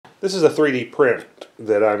This is a 3D print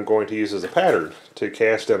that I'm going to use as a pattern to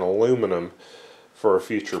cast in aluminum for a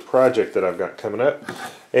future project that I've got coming up.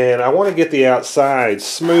 And I want to get the outside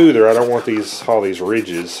smoother. I don't want all these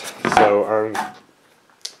ridges. So I'm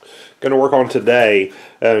going to work on today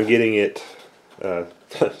getting it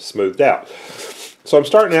smoothed out. So I'm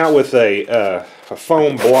starting out with a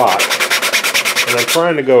foam block, and I'm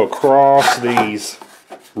trying to go across these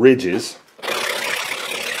ridges.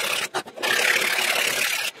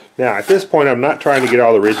 Now at this point I'm not trying to get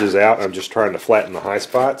all the ridges out, I'm just trying to flatten the high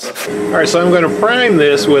spots. Alright, so I'm going to prime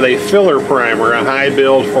this with a filler primer, a high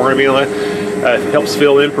build formula. It helps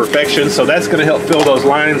fill imperfections, so that's going to help fill those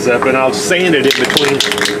lines up, and I'll sand it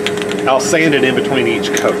in between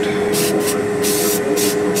each coat.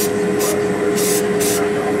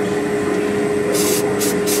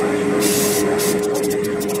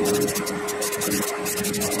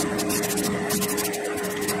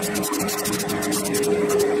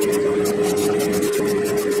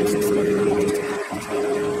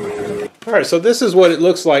 Alright, so this is what it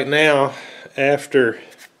looks like now after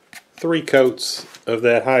 3 coats of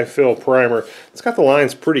that high fill primer. It's got the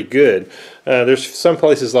lines pretty good. There's some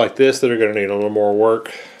places like this that are going to need a little more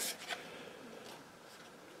work.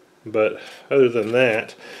 But other than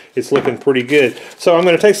that, it's looking pretty good. So I'm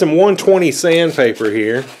going to take some 120 sandpaper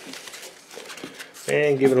here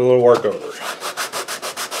and give it a little work over.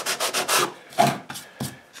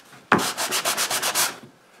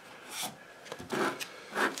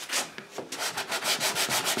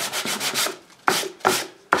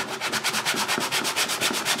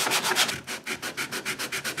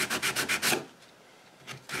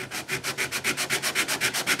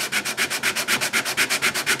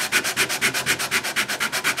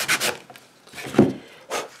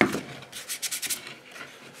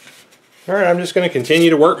 Alright, I'm just going to continue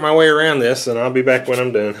to work my way around this, and I'll be back when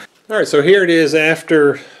I'm done. Alright, so here it is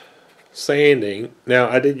after sanding. Now,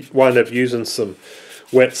 I did wind up using some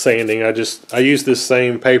wet sanding. I used this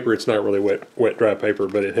same paper. It's not really wet dry paper,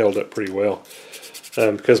 but it held up pretty well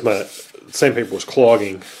because my sandpaper was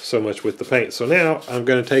clogging so much with the paint. So now I'm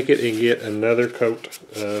going to take it and get another coat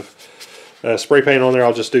of spray paint on there.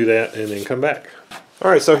 I'll just do that and then come back.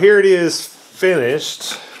 Alright, so here it is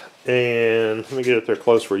finished, and let me get it there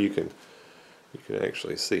close where you can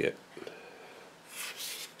actually see it.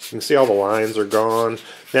 You can see all the lines are gone.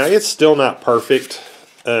 Now it's still not perfect.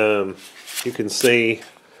 You can see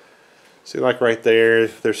like right there,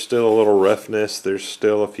 there's still a little roughness. There's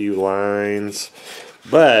still a few lines.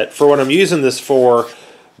 But for what I'm using this for,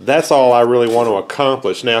 that's all I really want to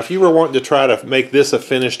accomplish. Now if you were wanting to try to make this a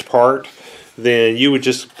finished part, then you would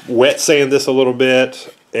just wet sand this a little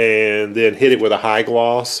bit and then hit it with a high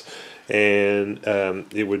gloss, and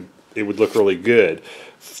it would look really good.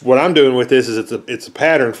 What I'm doing with this is it's a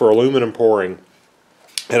pattern for aluminum pouring,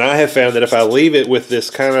 and I have found that if I leave it with this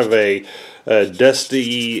kind of a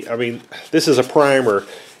dusty, I mean, this is a primer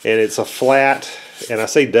and it's a flat, and I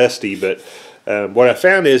say dusty, but what I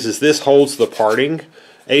found is this holds the parting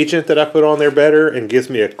agent that I put on there better and gives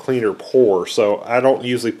me a cleaner pour. So I don't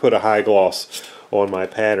usually put a high gloss on my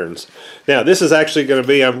patterns. Now this is actually going to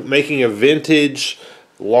be, I'm making a vintage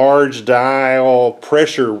large dial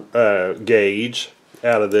pressure gauge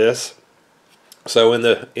out of this. So in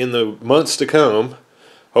the months to come,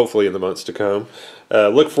 hopefully in the months to come,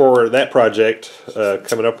 look for that project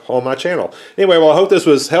coming up on my channel. Anyway, well, I hope this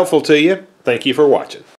was helpful to you. Thank you for watching.